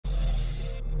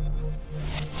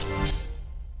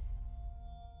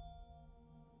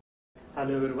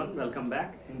Hello everyone, welcome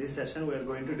back. In this session we are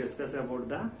going to discuss about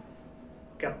the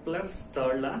Kepler's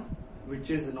third law, which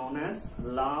is known as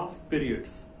law of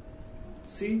periods.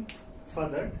 See, for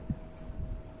that,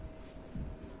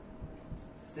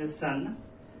 the sun,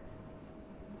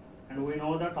 and we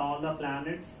know that all the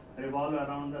planets revolve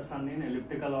around the sun in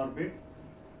elliptical orbit.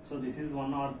 So this is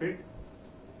one orbit,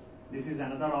 this is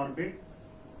another orbit,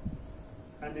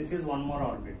 and this is one more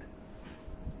orbit.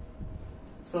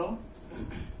 So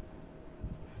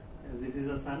this is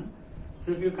the sun.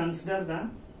 So if you consider the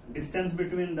distance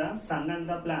between the sun and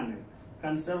the planet,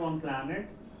 consider one planet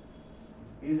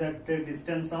is at a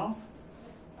distance of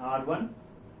r1,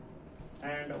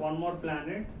 and one more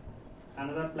planet,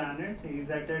 another planet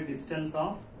is at a distance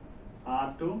of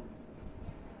r2,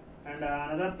 and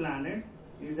another planet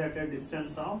is at a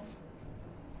distance of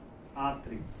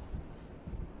r3.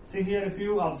 See here, if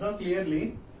you observe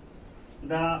clearly,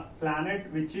 the planet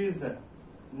which is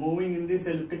moving in this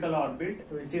elliptical orbit,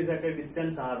 which is at a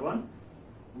distance r1,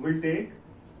 will take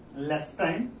less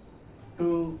time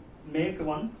to make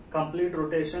one complete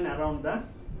rotation around the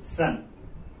sun.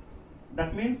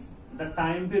 That means the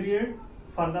time period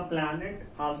for the planet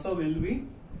also will be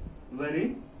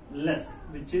very less,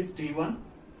 which is t1.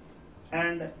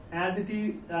 And as it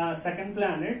is second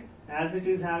planet, as it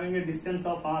is having a distance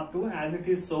of r2, as it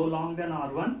is so long than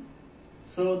r1,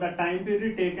 so the time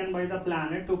period taken by the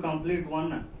planet to complete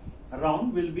one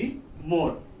round will be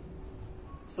more.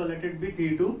 So let it be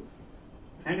t2.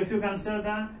 And if you consider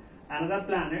the another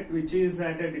planet which is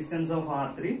at a distance of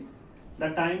r3,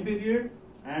 the time period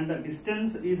and the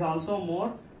distance is also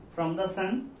more from the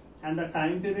sun, and the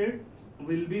time period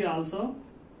will be also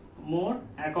more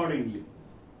accordingly,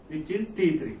 which is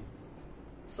t3.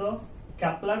 So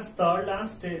Kepler's third law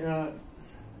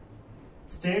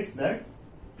states that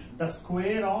the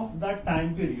square of the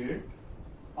time period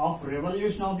of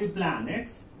revolution of the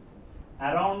planets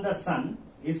around the sun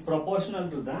is proportional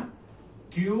to the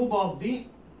cube of the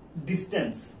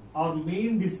distance or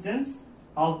mean distance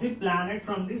of the planet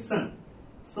from the sun.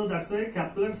 So that's why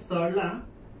Kepler's third law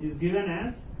is given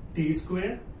as t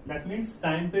square. That means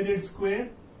time period square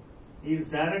is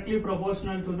directly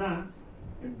proportional to the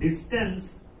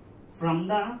distance from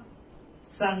the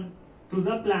sun to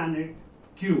the planet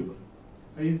cube.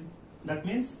 That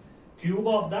means cube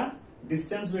of the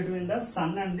distance between the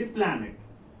sun and the planet,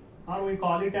 or we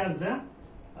call it as the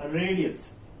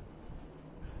radius.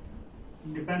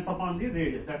 Depends upon the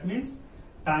radius. That means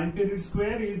time period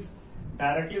square is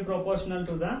directly proportional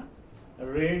to the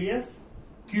radius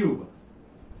cube.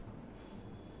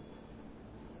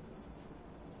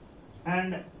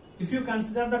 And if you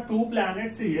consider the two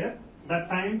planets here, the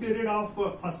time period of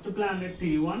first planet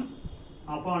t1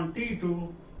 upon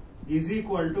t2 is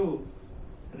equal to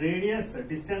radius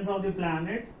distance of the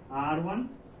planet r1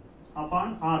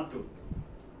 upon r2,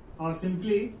 or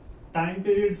simply time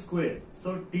period square.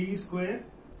 So t square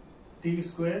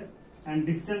and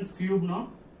distance cube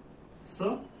now.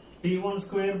 So t1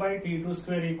 square by t2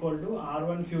 square equal to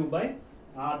r1 cube by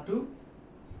r2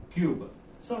 cube.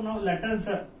 So now let us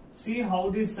see how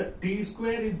this t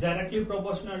square is directly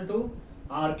proportional to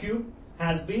r cube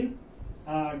has been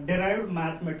derived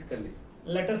mathematically.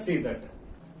 Let us see that.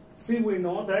 See, we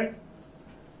know that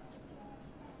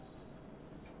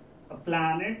a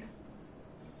planet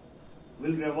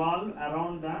will revolve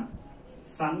around the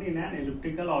sun in an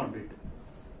elliptical orbit,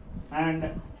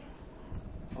 and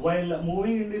while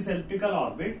moving in this elliptical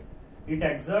orbit, it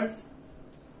exerts,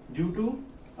 due to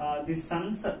the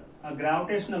sun's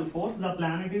gravitational force, the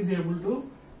planet is able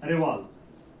to revolve.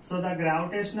 So the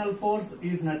gravitational force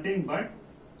is nothing but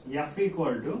F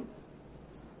equal to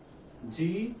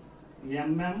G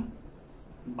mm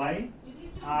by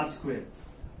r square,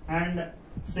 and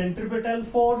centripetal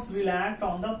force will act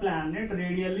on the planet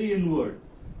radially inward.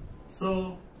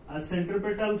 So a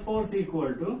centripetal force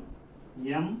equal to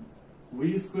m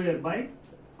v square by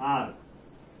r.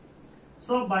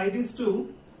 So by these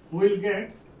two we will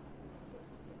get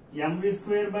mv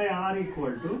square by r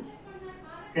equal to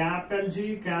capital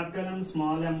G capital M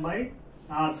small m by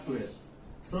r square.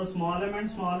 So small m and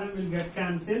small m will get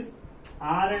cancelled,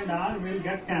 r and r will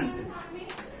get cancelled.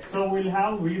 So we will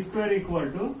have v square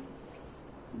equal to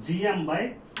gm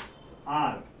by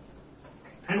r.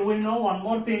 And we know one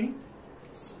more thing,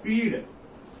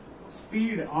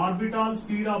 orbital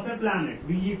speed of a planet,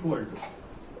 v equal to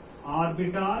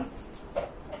orbital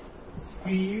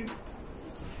speed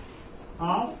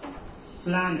of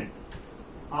planet.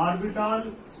 Orbital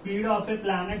speed of a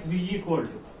planet v equal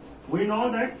to, we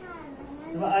know that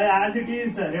as it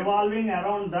is revolving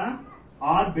around the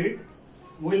orbit,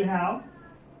 we will have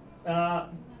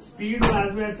speed,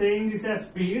 as we are saying this as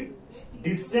speed,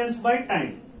 distance by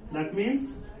time. That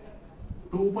means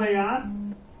 2 pi r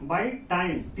by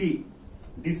time t.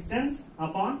 Distance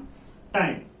upon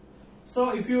time.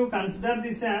 So if you consider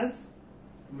this as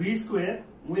v square,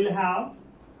 we will have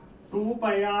 2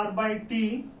 pi r by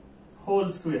t whole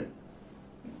square.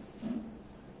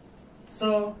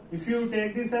 So if you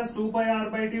take this as 2 pi r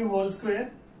by t whole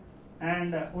square,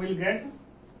 and we will get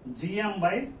gm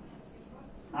by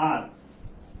r.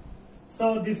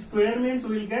 So this square means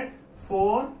we will get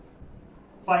 4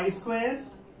 pi square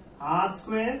r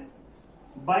square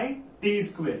by t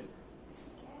square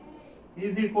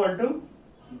is equal to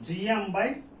gm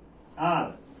by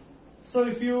r. So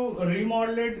if you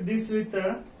remodulate this with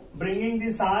bringing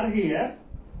this r here,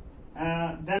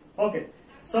 then okay.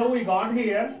 So we got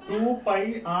here 2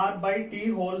 pi r by t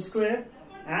whole square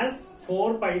as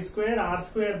 4 pi square r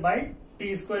square by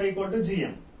t square equal to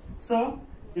gm. So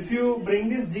if you bring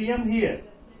this gm here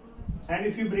and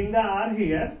if you bring the r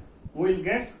here, we will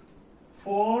get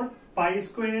 4 pi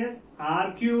square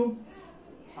r cube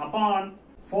upon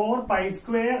 4 pi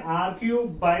square r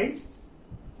cube by,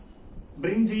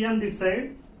 bring gm this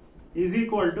side, is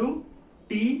equal to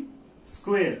t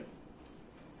square.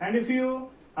 And if you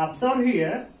observe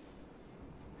here,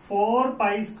 4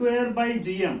 pi square by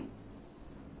gm,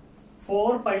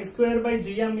 4 pi square by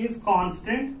gm is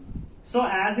constant. So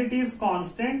as it is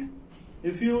constant,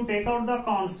 if you take out the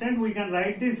constant, we can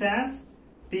write this as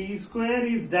t square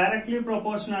is directly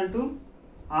proportional to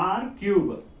r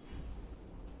cube.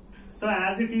 So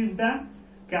as it is the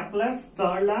Kepler's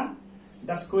third law,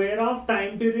 the square of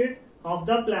time period of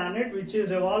the planet which is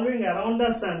revolving around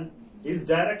the sun is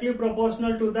directly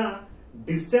proportional to the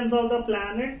distance of the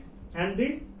planet and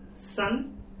the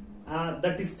sun,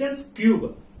 the distance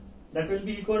cube, that will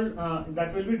be equal,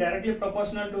 that will be directly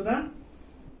proportional to the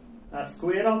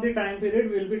square of the time period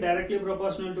will be directly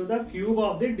proportional to the cube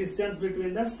of the distance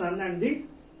between the sun and the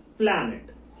planet.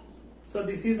 So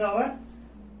this is our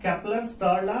Kepler's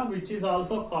third law, which is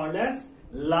also called as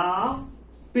law of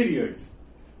periods.